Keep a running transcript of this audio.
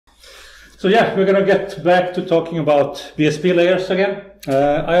So yeah, we're gonna get back to talking about BSP layers again.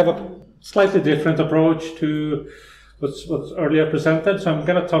 I have a slightly different approach to what's earlier presented. So I'm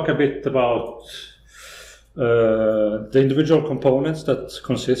gonna talk a bit about the individual components that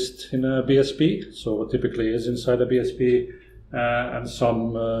consist in a BSP. So what typically is inside a BSP, and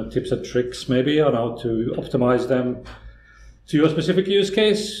some tips and tricks maybe on how to optimize them to your specific use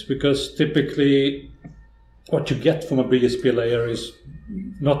case, because typically what you get from a BSP layer is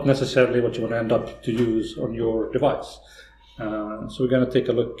not necessarily what you want to end up to use on your device. So we're going to take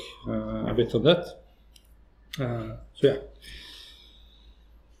a look a bit on that. So yeah,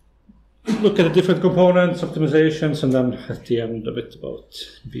 look at the different components, optimizations, and then at the end a bit about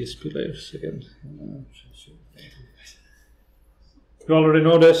BSP layers again. You already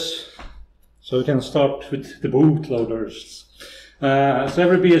know this, so we can start with the bootloaders. So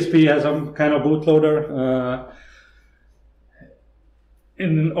every BSP has some kind of bootloader.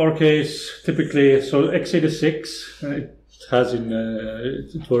 In our case, typically, so x86, it has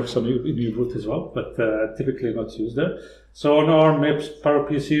it works on U-boot as well, but typically not used there. So on our MIPS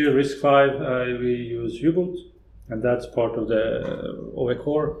PowerPC RISC-V, we use U-boot, and that's part of the OA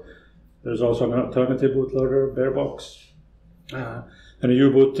core. There's also an alternative bootloader, Bearbox. And a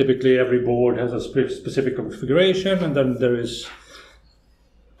U-boot, typically every board has a specific configuration, and then there is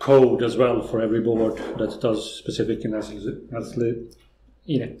code as well for every board that does specific in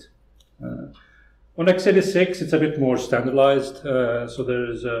it. On x86, it's a bit more standardized. So there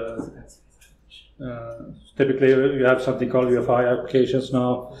is typically you have something called UEFI applications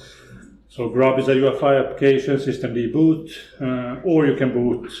now. So Grub is a UEFI application, systemd boot, or you can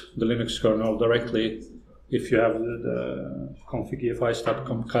boot the Linux kernel directly if you have the config UEFI step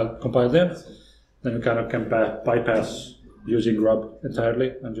compiled in. Then you kind of can bypass using Grub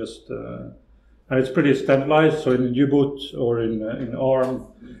entirely and just and it's pretty standardized. So in U-boot or in ARM,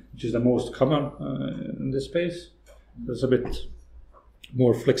 which is the most common in this space, there's a bit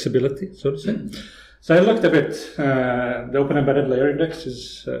more flexibility, so to say. So I looked a bit. The Open Embedded Layer Index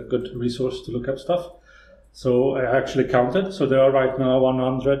is a good resource to look up stuff. So I actually counted. So there are right now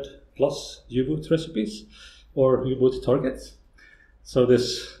 100 plus U-boot recipes or U-boot targets. So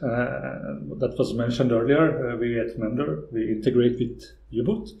this that was mentioned earlier, we at Mender, we integrate with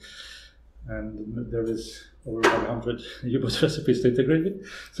U-boot, and there is over 100 U-boot recipes to integrate with.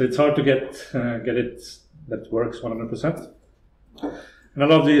 So it's hard to get it that works 100%. And a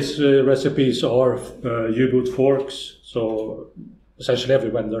lot of these recipes are U-boot forks. So essentially every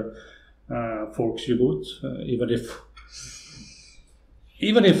vendor forks U-boot,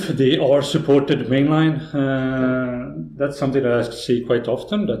 even if they are supported mainline. That's something that I see quite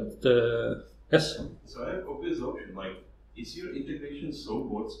often. That yes. So I have obvious option. Like, is your integration so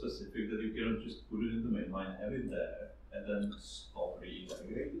board specific that you cannot just put it in the mainline, have it there, and then stop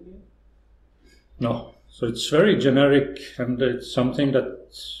reintegrating it? No. So it's very generic, and it's something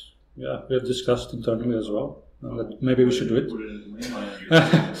that we have discussed internally as well. That maybe we should do it. Put it in the mainline.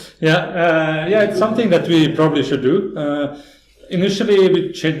 Yeah, it's something that we probably should do. Initially,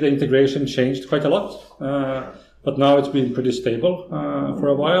 the integration changed quite a lot, but now it's been pretty stable for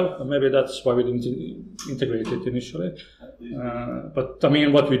a while. Maybe that's why we didn't integrate it initially. But I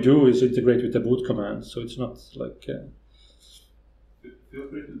mean, what we do is integrate with the boot command, so it's not like. Feel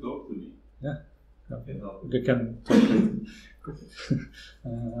free to talk to me. Yeah, we can talk to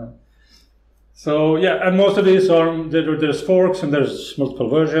you. So yeah, and most of these are there's forks and there's multiple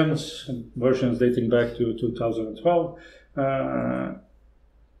versions dating back to 2012.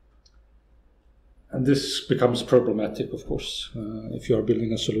 And this becomes problematic, of course, if you are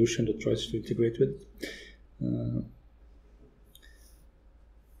building a solution that tries to integrate with it.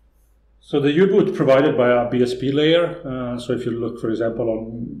 So the U-boot provided by a BSP layer. So if you look, for example,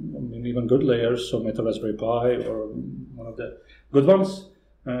 on even good layers, so Meta Raspberry Pi or one of the good ones,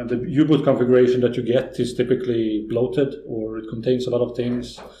 the U-boot configuration that you get is typically bloated, or it contains a lot of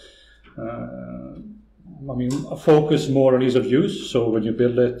things. I mean, a focus more on ease of use. So when you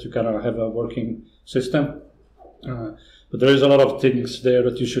build it, you kind of have a working system. But there is a lot of things there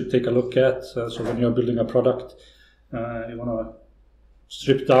that you should take a look at. So when you're building a product, you want to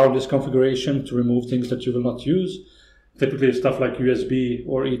strip down this configuration to remove things that you will not use. Typically stuff like USB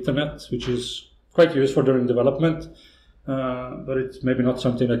or Ethernet, which is quite useful during development, but it's maybe not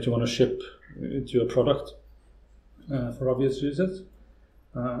something that you want to ship into a product for obvious reasons.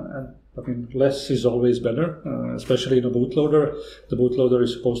 And I mean, less is always better, especially in a bootloader. The bootloader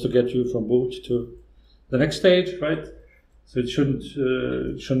is supposed to get you from boot to the next stage, right? So it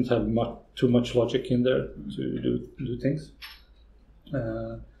shouldn't have too much logic in there to do things.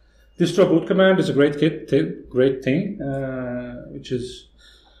 Distro boot command is a great thing, which is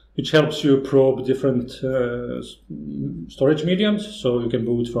which helps you probe different storage mediums. So you can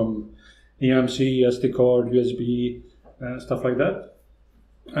boot from eMMC, SD card, USB, stuff like that.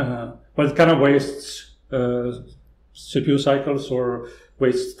 But it kind of wastes CPU cycles or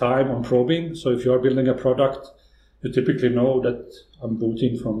wastes time on probing. So if you are building a product, you typically know that I'm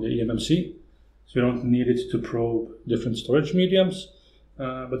booting from the eMMC. So you don't need it to probe different storage mediums.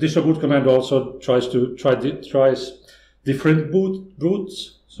 But this boot command also tries different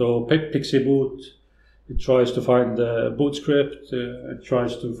boots. So pixie boot, it tries to find the boot script, it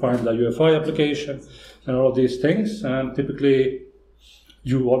tries to find the UEFI application, and all these things. And typically,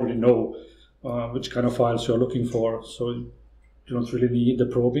 you already know which kind of files you're looking for, so you don't really need the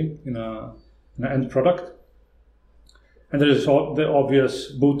probing in an end product. And there is the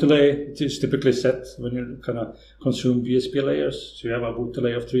obvious boot delay. It is typically set when you kind of consume BSP layers. So you have a boot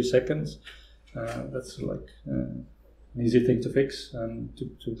delay of 3 seconds. That's like an easy thing to fix and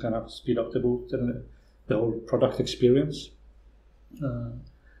to kind of speed up the boot and the whole product experience.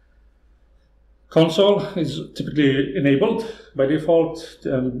 Console is typically enabled by default.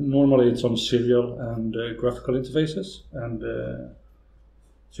 Normally it's on serial and graphical interfaces. And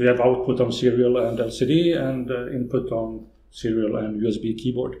so you have output on serial and LCD and input on serial and USB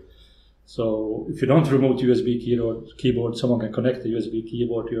keyboard. So if you don't remote USB keyboard, someone can connect the USB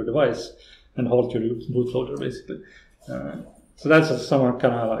keyboard to your device and halt your bootloader basically. So that's some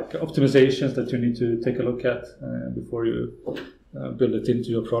kind of like optimizations that you need to take a look at before you build it into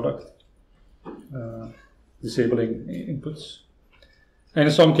your product. Disabling inputs. And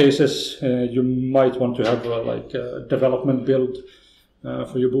in some cases, you might want to have like a development build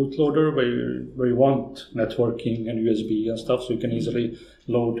for your bootloader where you want networking and USB and stuff, so you can easily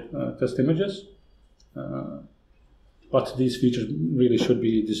load test images. But these features really should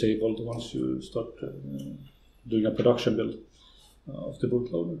be disabled once you start doing a production build of the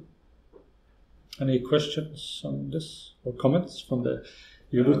bootloader. Any questions on this or comments from the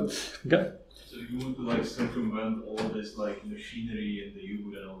U-boot guy? So you want to like circumvent all this like machinery and the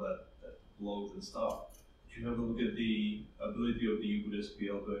U-boot and all that load and stuff. You have a look at the ability of the U-boot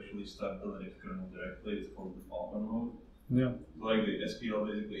SPL to actually start the Linux kernel directly. It's called the development mode. Yeah. Like the SPL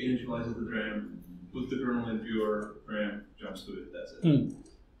basically initializes the RAM, puts the kernel into your RAM, jumps to it. That's it.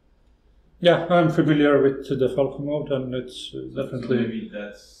 Yeah, I'm familiar with the Falcon mode, and it's definitely. So maybe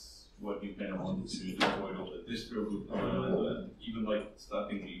that's what you kind of want to do to avoid all the distro boot and even like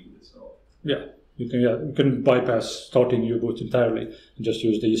starting the U-boot itself. Yeah, you can bypass starting U-boot entirely and just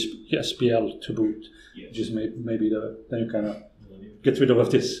use the SPL to boot, which is maybe then you kind of get rid of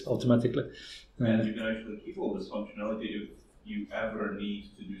this automatically. And you can actually keep all this functionality if you ever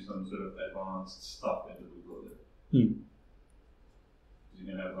need to do some sort of advanced stuff in the bootloader. You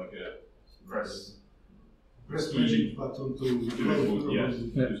can have like a press magic button to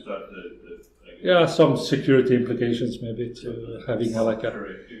start the yeah, some security implications maybe to having like a.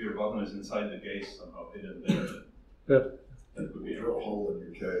 If your button is inside the case somehow hidden there, yeah. That could be a hole in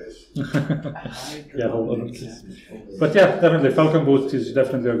your case. Yeah, hold on. But yeah, definitely Falcon Boot is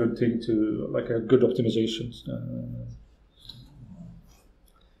definitely a good thing to like a good optimization.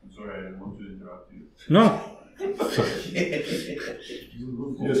 I'm sorry, I didn't want to interrupt you. No.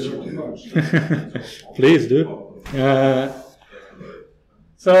 Yes, Please do.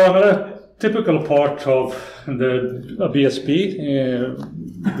 So another typical part of the BSP,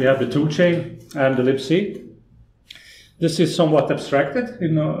 we have the toolchain and the libc. This is somewhat abstracted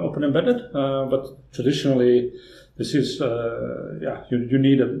in Open Embedded, but traditionally this is you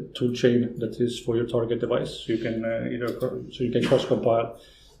need a toolchain that is for your target device. So you can cross-compile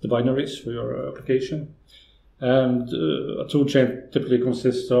the binaries for your application. And a toolchain typically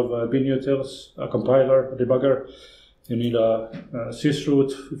consists of bin utils, a compiler, a debugger. You need a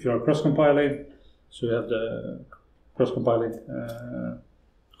sysroot if you are cross-compiling. So you have the cross-compiling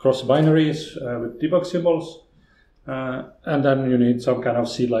cross-binaries with debug symbols. And then you need some kind of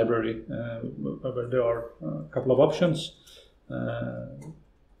C library where there are a couple of options.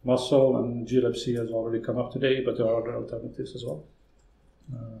 Muscle and glibc has already come up today, but there are other alternatives as well.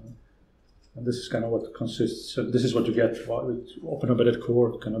 And this is kind of what consists. This is what you get with Open Embedded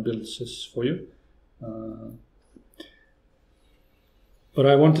Core kind of builds this for you. But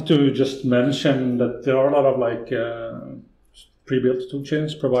I wanted to just mention that there are a lot of like pre-built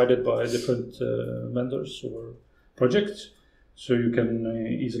toolchains provided by different vendors or projects, so you can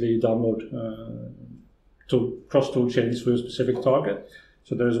easily download cross toolchains for a specific target.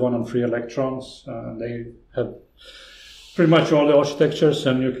 So there is one on Free Electrons. They have pretty much all the architectures,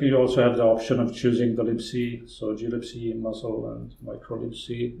 and you also have the option of choosing the libc. So glibc, muscle, and micro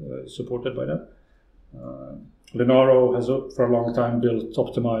libc is supported by them. Linaro has for a long time built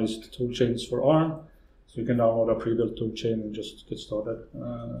optimized toolchains for ARM, so you can download a pre-built toolchain and just get started.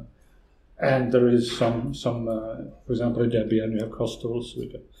 And there is some for example, in Debian you have cross tools, so you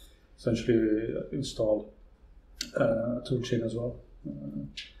can essentially install a toolchain as well.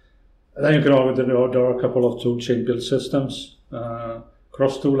 And then you can already, there are a couple of toolchain build systems.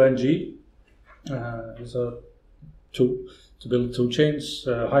 Crosstool NG is a tool to build toolchains,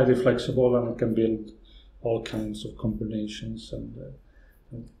 highly flexible, and it can build all kinds of combinations, and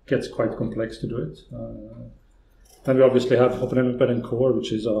it gets quite complex to do it. Then we obviously have Open Embedded Core,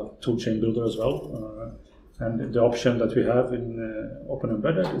 which is a toolchain builder as well. And the option that we have in Open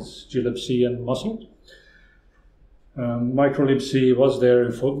Embedded is glibc and musl. Microlibc was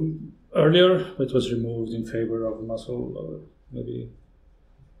there earlier, but it was removed in favor of musl, or maybe,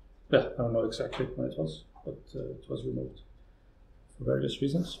 yeah, I don't know exactly when it was, but it was removed for various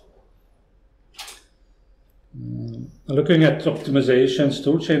reasons. Looking at optimizations,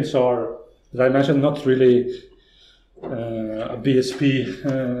 toolchains are, as I mentioned, not really a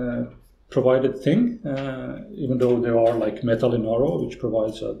BSP provided thing, even though there are like Linaro, which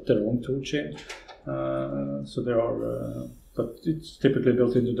provides their own toolchain. So there are, but it's typically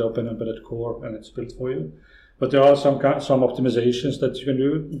built into the Open Embedded Core, and it's built for you. But there are some optimizations that you can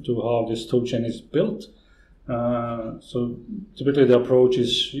do to how this toolchain is built. So typically the approach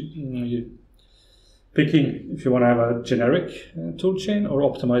is you picking if you want to have a generic toolchain or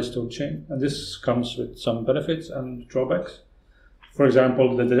optimized toolchain, and this comes with some benefits and drawbacks. For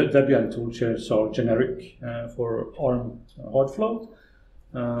example, the Debian toolchains are generic for ARM hardflow,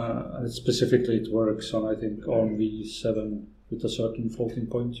 and specifically it works on, I think, ARM v7 with a certain floating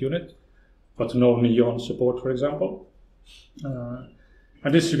point unit, but no Neon support, for example.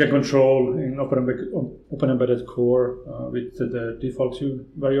 And this you can control in Open Embedded Core with the default to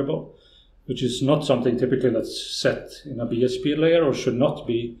variable, which is not something typically that's set in a BSP layer, or should not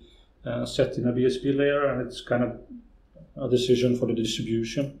be set in a BSP layer, and it's kind of a decision for the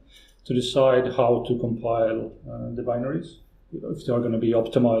distribution to decide how to compile the binaries, if they are going to be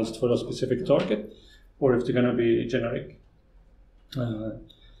optimized for a specific target, or if they're going to be generic.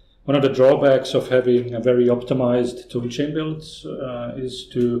 One of the drawbacks of having a very optimized toolchain builds is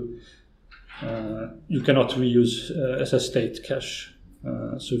you cannot reuse SS state cache.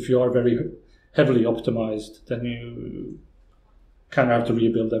 So if you are very heavily optimized, then you kind of have to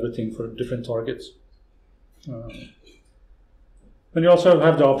rebuild everything for different targets. Then you also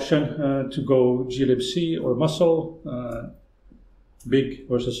have the option to go glibc or musl, big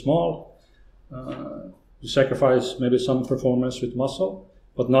versus small. You sacrifice maybe some performance with musl,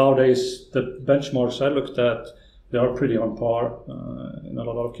 but nowadays the benchmarks I looked at, they are pretty on par in a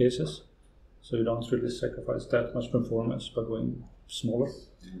lot of cases. So you don't really sacrifice that much performance by going smaller.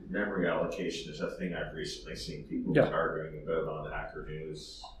 Memory allocation is a thing I've recently seen people arguing about on Hacker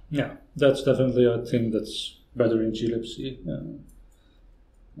News. Yeah, that's definitely a thing that's better in glibc.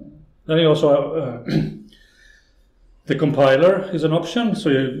 Then you also have the compiler is an option. So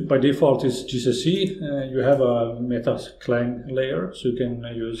by default is GCC. You have a meta Clang layer, so you can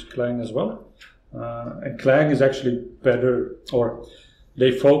use Clang as well. And Clang is actually better, or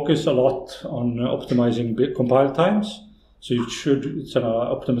they focus a lot on optimizing compile times. So it's an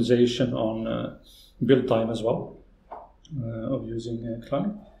optimization on build time as well of using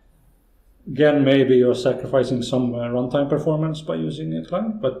Clang. Again, maybe you're sacrificing some runtime performance by using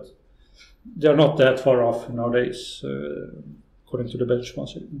Clang, but they're not that far off nowadays, according to the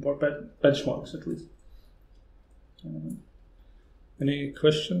benchmarks at least. Any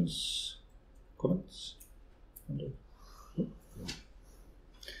questions, comments?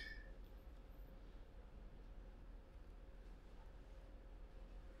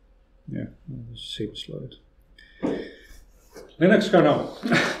 Yeah, same slide. Linux kernel.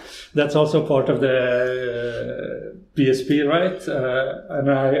 That's also part of the BSP, right?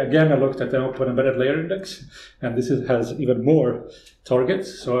 And I looked at the Open Embedded Layer Index, and this has even more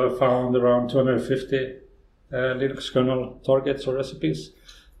targets. So I found around 250 Linux kernel targets or recipes,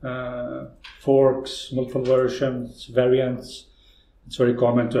 forks, multiple versions, variants. It's very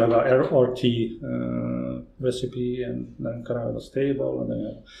common to have a RT recipe, and then kind of a stable, and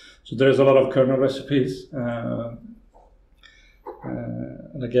then so there's a lot of kernel recipes.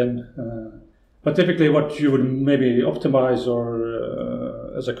 And again, but typically what you would maybe optimize,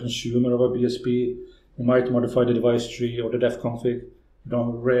 or as a consumer of a BSP, you might modify the device tree or the def config. You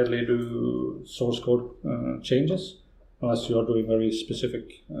don't rarely do source code changes unless you are doing very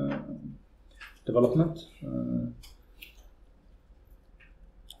specific development.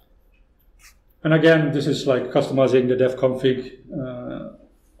 And again, this is like customizing the def config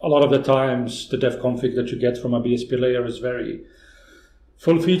a lot of the times the dev config that you get from a BSP layer is very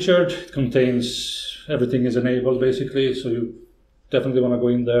full-featured. It contains everything is enabled basically, so you definitely want to go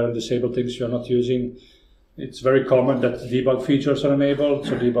in there and disable things you're not using. It's very common that debug features are enabled,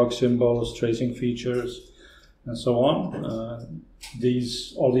 so debug symbols, tracing features, and so on.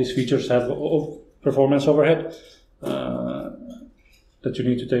 All these features have performance overhead that you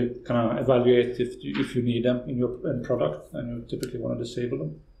need to kind of evaluate if you need them in your end product, and you typically want to disable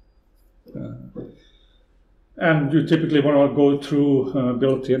them. And you typically want to go through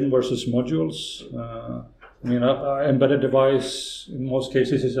built-in versus modules. I mean, an embedded device in most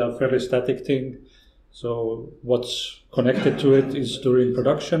cases is a fairly static thing, so what's connected to it is during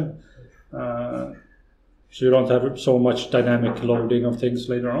production. So you don't have so much dynamic loading of things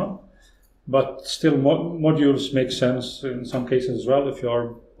later on. But still, modules make sense in some cases as well. If you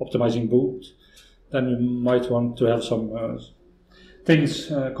are optimizing boot, then you might want to have some things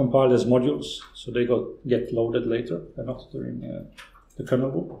compiled as modules, so they get loaded later and not during the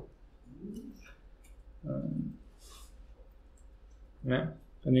kernel boot. Yeah.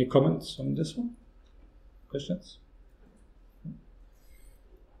 Any comments on this one? Questions?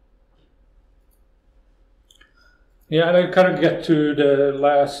 Yeah, and I kind of get to the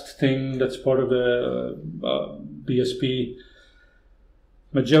last thing that's part of the BSP.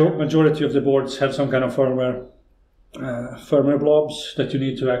 Majority of the boards have some kind of firmware blobs that you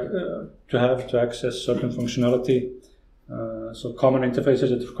need to have to access certain functionality. So common interfaces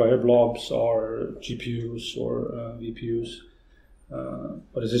that require blobs are GPUs or VPUs,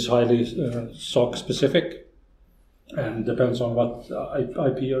 but this is highly SOC specific and depends on what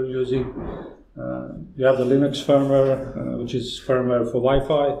IP you're using. You have the Linux firmware, which is firmware for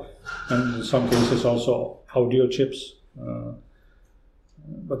Wi-Fi, and in some cases also audio chips.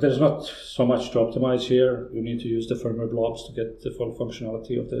 But there's not so much to optimize here. You need to use the firmware blobs to get the full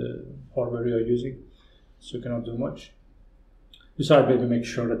functionality of the hardware you're using, so you cannot do much. Besides, maybe make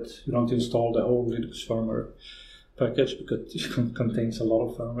sure that you don't install the whole Linux firmware package, because it contains a lot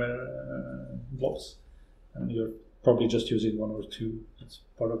of firmware blobs, and you're probably just using one or two. It's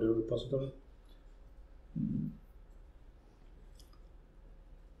part of the repository.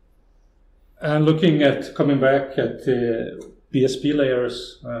 And looking at, coming back at the BSP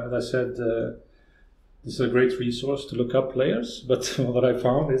layers, as I said, this is a great resource to look up layers, but what I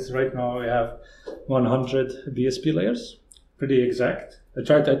found is right now we have 100 BSP layers, pretty exact. I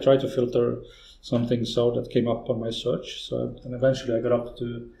tried to filter something so that came up on my search, and eventually I got up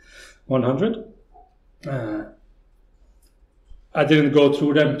to 100. I didn't go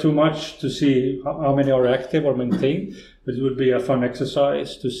through them too much to see how many are active or maintained, but it would be a fun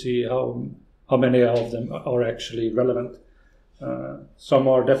exercise to see how many of them are actually relevant. Some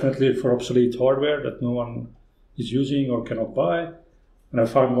are definitely for obsolete hardware that no one is using or cannot buy. And I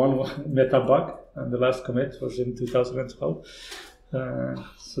found one meta bug, and the last commit was in 2012.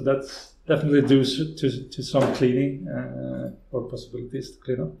 So that's definitely due to some cleaning or possibilities to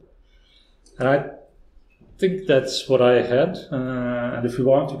clean up. And I think that's what I had. And if you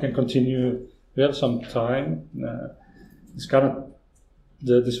want, you can continue. We have some time. It's kind of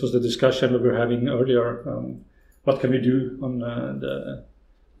this was the discussion we were having earlier. What can we do on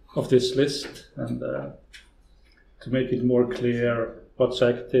of this list, and to make it more clear what's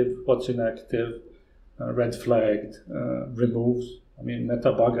active, what's inactive, red flagged, removed. I mean,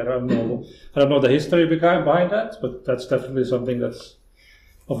 meta bug. I don't know the history behind that, but that's definitely something that's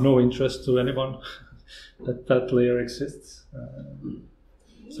of no interest to anyone that layer exists.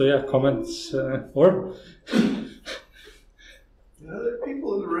 So yeah, comments or. Yeah, there are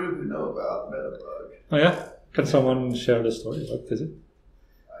people in the room who know about Metabug. Oh yeah? Can someone share the story? What is it?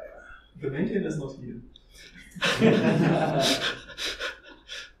 The maintainer is not here.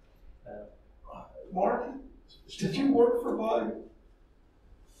 Mark, did you work for Bug?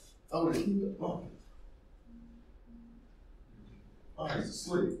 Oh, did he? Oh, he's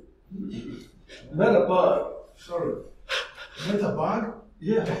asleep. Metabug. Sorry. Metabug?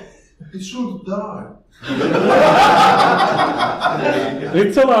 Yeah. He should die.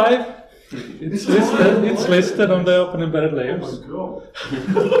 It's alive. It's listed on the open embedded layers. Oh my god.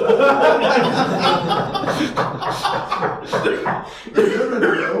 A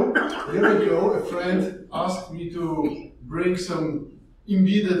year ago, a friend asked me to bring some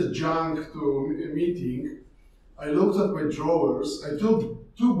embedded junk to a meeting. I looked at my drawers. I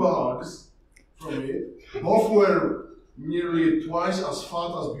took 2 bugs from it. Both were nearly twice as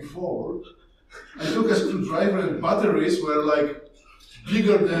fat as before. I took a screwdriver, and batteries were like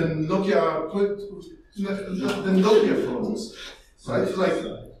bigger than Nokia phones. So it's like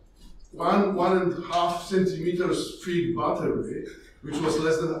 1.5 centimeters thick battery. which was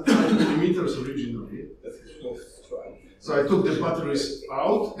less than 5 millimeters originally. So I took the batteries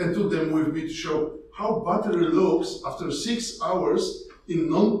out and took them with me to show how battery looks after 6 hours in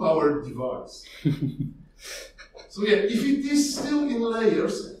non-powered device. So yeah, if it is still in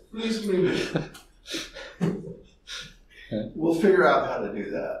layers, please bring it. We'll figure out how to do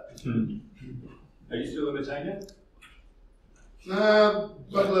that. Are you still in Batania? Nah,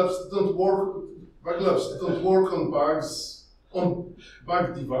 bug labs don't work. Bug labs don't work on bugs on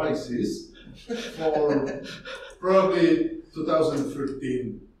bug devices for probably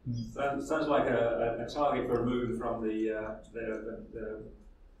 2013. Sounds like a target for removing from the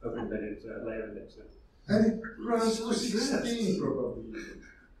open-embedded layer index. And it runs to 16 probably.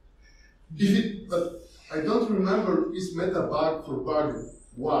 But I don't remember is meta bug for bug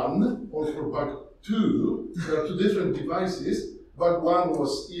 1 or for bug 2. There are 2 different devices. Bug 1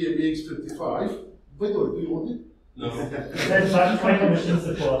 was EMX55. Wait, do you want it? No. Machine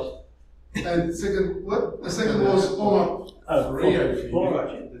support. And second, what? The second was OMA 3, I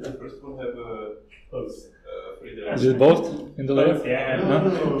think. Did the first one have a free Is it both in the layer? Yeah. No.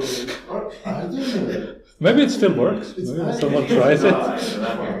 I don't know. Maybe it still works. Maybe someone tries it.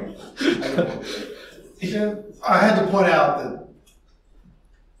 Yeah. I had to point out that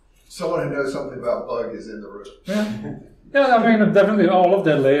someone who knows something about bug is in the room. Yeah, I mean, definitely all of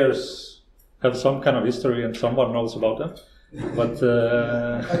the layers have some kind of history and someone knows about them. But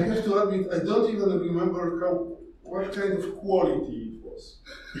I have to admit, I don't even remember what kind of quality it was.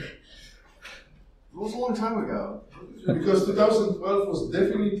 It was a long time ago. Because 2012 was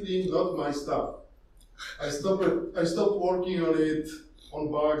definitely not my stuff. I stopped working on it on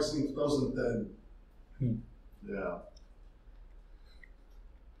bugs in 2010. Yeah.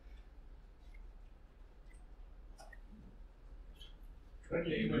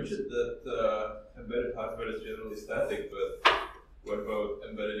 You mentioned that embedded hardware is generally static, but what about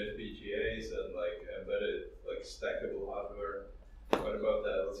embedded FPGAs and like embedded stackable hardware? What about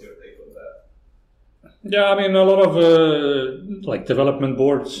that? What's your take on that? yeah, I mean, a lot of like development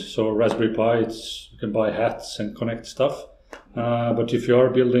boards, so Raspberry Pis, you can buy hats and connect stuff. But if you are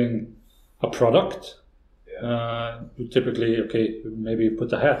building a product, you typically, maybe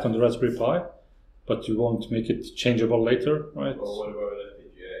put a hat on the Raspberry Pi, but you won't make it changeable later, right? Well, what about an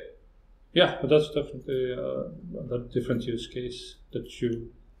FPGA? Yeah, but that's definitely a different use case that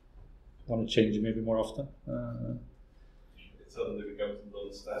you want to change maybe more often. It suddenly becomes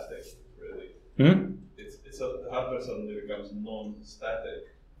non-static, really. The hardware suddenly becomes non-static.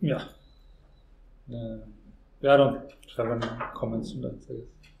 Yeah. I don't have any comments on that, I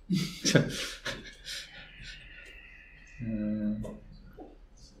guess.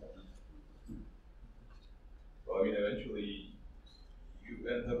 Well, I mean, eventually you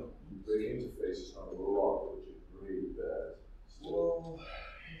end up. The interfaces are a lot, which is really bad. Well,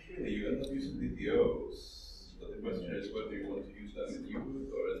 really, you end up using DTOs. But the question is whether you want to use them in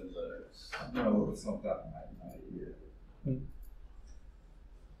Ubuntu or in Linux. No, it's not that idea.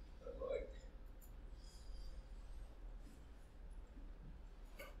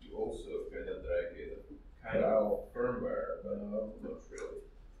 You also can drag in a kind of firmware, but not really.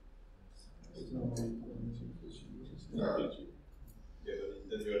 Yeah, but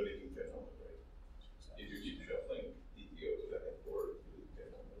then you are making kernel, right? If you keep shuffling DTOs back and forth, you can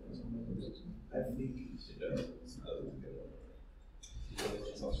I think it doesn't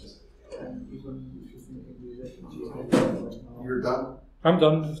You're done? I'm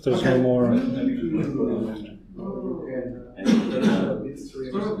done if there's no more.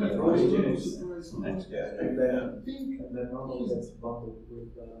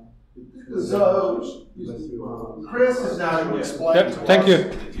 So, Chris is now going to explain Yep, to thank us you.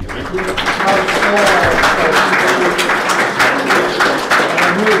 how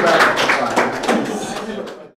to